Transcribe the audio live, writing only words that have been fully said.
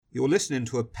You're listening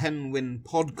to a Penguin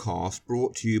podcast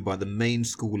brought to you by the Maine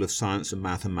School of Science and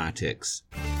Mathematics.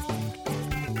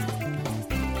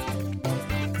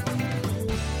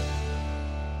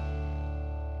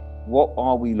 What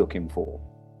are we looking for?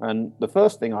 And the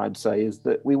first thing I'd say is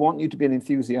that we want you to be an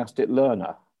enthusiastic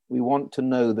learner. We want to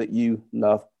know that you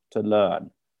love to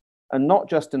learn, and not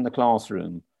just in the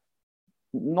classroom,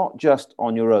 not just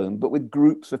on your own, but with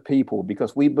groups of people,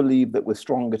 because we believe that we're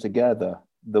stronger together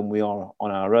than we are on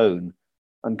our own.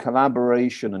 And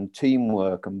collaboration and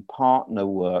teamwork and partner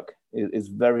work is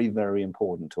very, very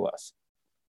important to us.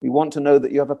 We want to know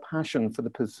that you have a passion for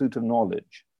the pursuit of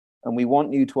knowledge. And we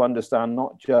want you to understand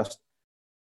not just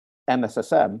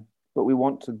MSSM, but we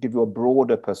want to give you a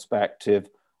broader perspective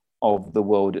of the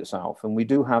world itself. And we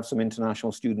do have some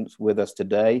international students with us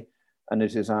today, and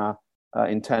it is our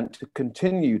intent to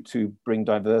continue to bring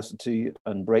diversity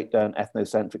and break down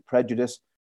ethnocentric prejudice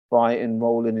by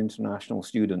enrolling international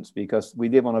students, because we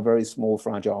live on a very small,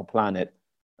 fragile planet,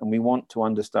 and we want to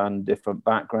understand different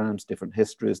backgrounds, different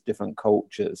histories, different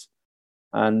cultures.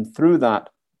 And through that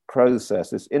process,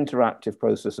 this interactive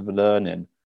process of learning,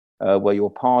 where you're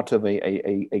part of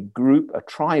a group, a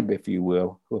tribe, if you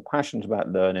will, who are passionate about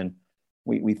learning,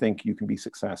 we think you can be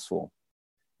successful.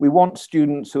 We want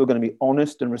students who are going to be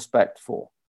honest and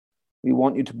respectful. We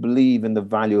want you to believe in the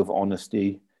value of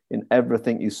honesty in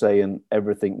everything you say and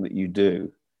everything that you do.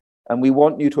 And we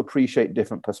want you to appreciate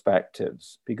different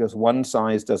perspectives, because one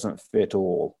size doesn't fit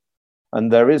all. And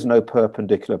there is no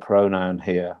perpendicular pronoun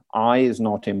here. I is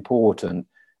not important.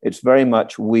 It's very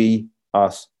much we,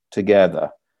 us, together.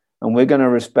 And we're going to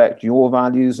respect your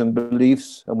values and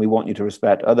beliefs, and we want you to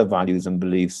respect other values and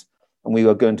beliefs. And we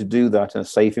are going to do that in a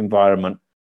safe environment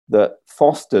that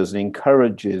fosters and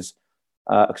encourages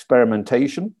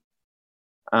experimentation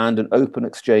and an open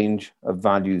exchange of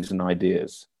values and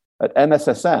ideas. At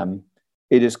MSSM,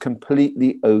 it is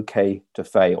completely okay to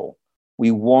fail.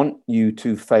 We want you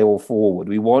to fail forward.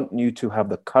 We want you to have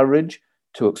the courage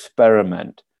to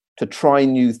experiment, to try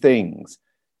new things,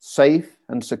 safe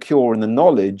and secure in the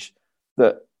knowledge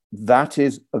that that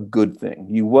is a good thing.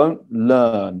 You won't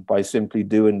learn by simply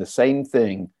doing the same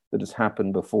thing that has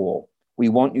happened before. We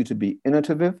want you to be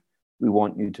innovative, we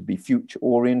want you to be future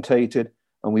orientated,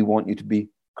 and we want you to be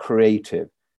creative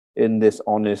in this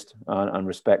honest and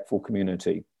respectful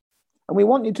community. And we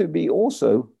want you to be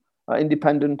also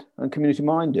independent and community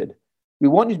minded. We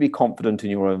want you to be confident in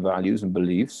your own values and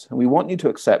beliefs, and we want you to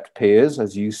accept peers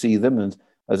as you see them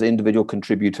as individual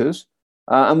contributors.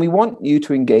 And we want you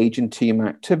to engage in team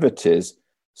activities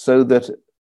so that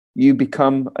you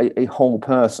become a whole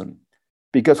person.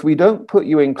 Because we don't put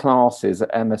you in classes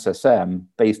at MSSM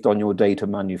based on your date of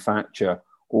manufacture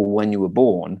or when you were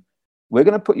born. We're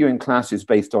going to put you in classes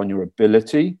based on your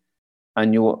ability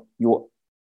and your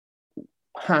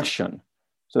passion.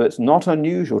 So it's not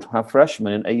unusual to have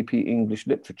freshmen in AP English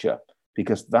Literature,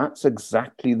 because that's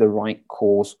exactly the right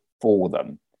course for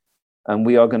them. And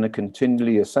we are going to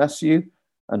continually assess you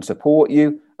and support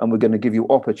you, and we're going to give you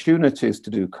opportunities to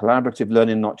do collaborative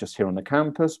learning, not just here on the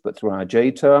campus, but through our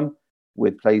J-term,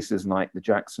 with places like the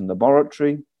Jackson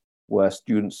Laboratory, where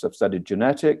students have studied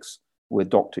genetics, with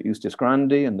Dr. Eustace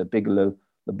Grandy and the Bigelow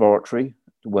Laboratory,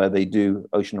 where they do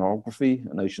oceanography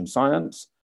and ocean science.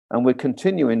 And we're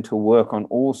continuing to work on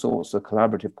all sorts of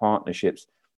collaborative partnerships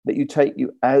that take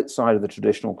you outside of the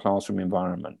traditional classroom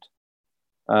environment.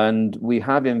 And we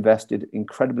have invested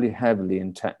incredibly heavily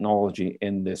in technology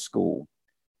in this school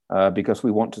because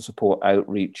we want to support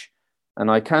outreach. And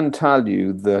I can tell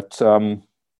you that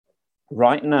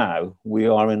right now we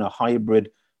are in a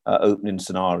hybrid opening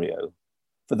scenario.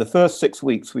 For the first 6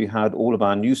 weeks, we had all of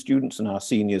our new students and our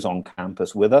seniors on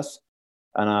campus with us,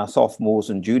 and our sophomores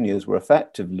and juniors were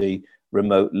effectively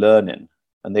remote learning.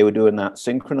 And they were doing that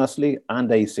synchronously and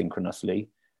asynchronously.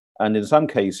 And in some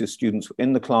cases, students were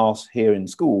in the class here in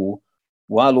school,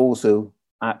 while also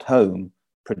at home,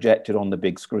 projected on the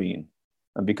big screen.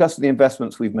 And because of the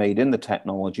investments we've made in the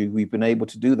technology, we've been able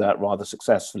to do that rather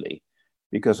successfully,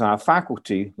 because our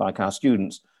faculty, like our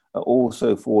students, are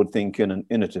also forward-thinking and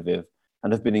innovative,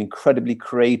 and have been incredibly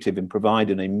creative in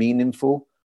providing a meaningful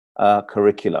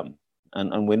curriculum.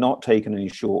 And we're not taking any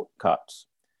shortcuts.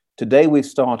 Today, we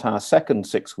start our second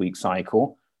 6-week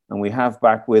cycle, and we have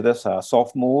back with us our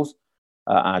sophomores,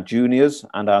 our juniors,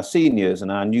 and our seniors,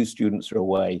 and our new students are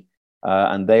away.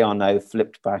 And they are now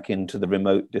flipped back into the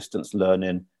remote distance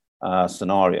learning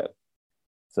scenario.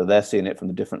 So they're seeing it from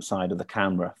the different side of the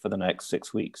camera for the next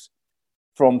 6 weeks.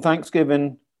 From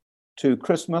Thanksgiving to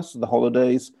Christmas, the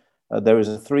holidays, there is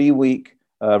a 3-week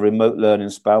remote learning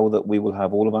spell that we will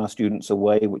have all of our students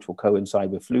away, which will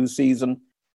coincide with flu season.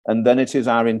 And then it is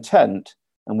our intent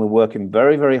And we're working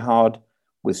very, very hard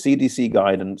with CDC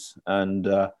guidance and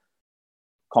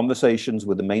conversations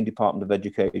with the Maine Department of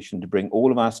Education to bring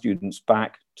all of our students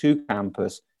back to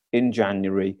campus in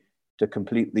January to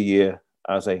complete the year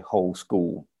as a whole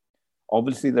school.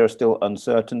 Obviously, there are still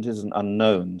uncertainties and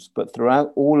unknowns, but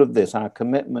throughout all of this, our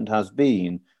commitment has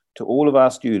been to all of our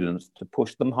students to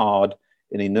push them hard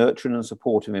in a nurturing and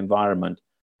supportive environment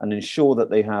and ensure that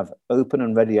they have open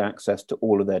and ready access to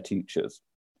all of their teachers.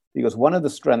 Because one of the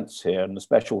strengths here and the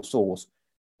special sauce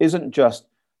isn't just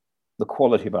the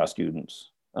quality of our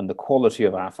students and the quality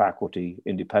of our faculty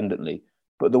independently,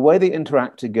 but the way they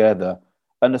interact together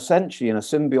and essentially in a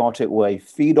symbiotic way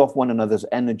feed off one another's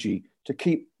energy to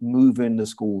keep moving the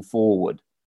school forward.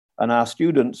 And our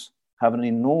students have an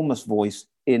enormous voice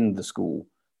in the school.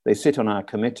 They sit on our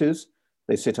committees,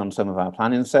 they sit on some of our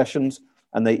planning sessions,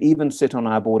 and they even sit on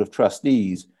our board of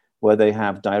trustees where they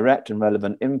have direct and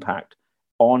relevant impact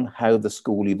on how the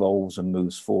school evolves and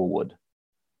moves forward.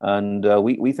 And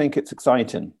we think it's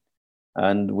exciting.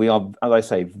 And we are, as I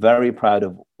say, very proud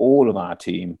of all of our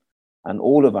team and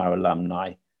all of our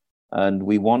alumni. And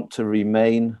we want to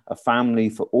remain a family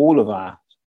for all of our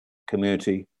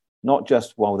community, not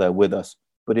just while they're with us,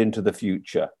 but into the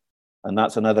future. And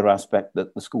that's another aspect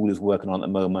that the school is working on at the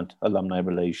moment, alumni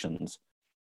relations.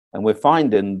 And we're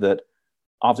finding that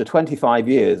after 25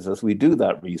 years, as we do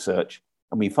that research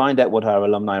and we find out what our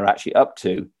alumni are actually up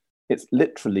to, it's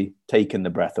literally taken the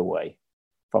breath away.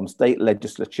 From state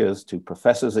legislatures to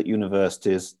professors at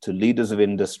universities, to leaders of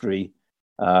industry,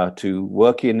 to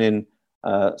working in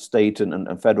state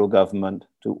and federal government,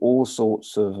 to all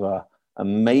sorts of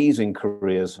amazing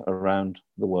careers around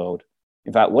the world.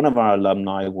 In fact, one of our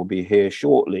alumni will be here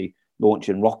shortly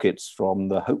launching rockets from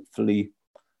the hopefully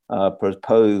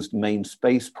proposed main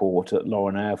spaceport at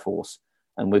Loren Air Force.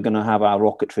 And we're going to have our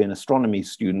rocketry and astronomy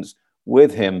students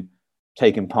with him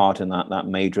taking part in that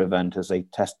major event as they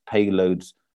test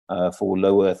payloads for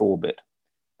low Earth orbit.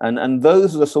 And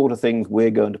those are the sort of things we're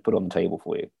going to put on the table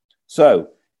for you. So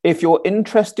if you're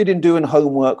interested in doing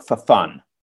homework for fun,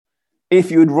 if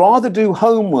you'd rather do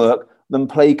homework than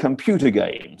play computer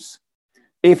games,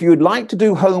 if you'd like to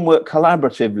do homework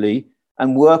collaboratively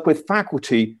and work with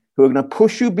faculty who are going to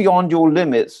push you beyond your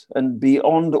limits and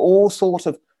beyond all sorts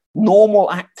of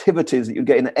normal activities that you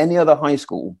get in any other high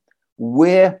school,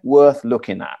 we're worth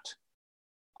looking at.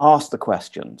 Ask the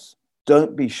questions.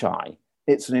 Don't be shy.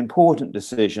 It's an important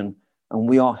decision, and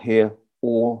we are here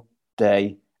all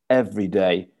day, every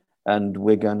day, and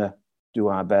we're going to do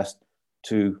our best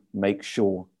to make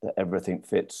sure that everything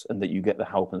fits and that you get the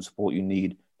help and support you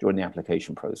need during the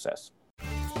application process.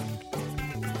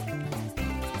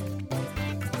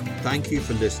 Thank you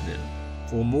for listening.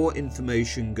 For more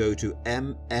information, go to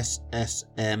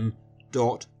mssm.org.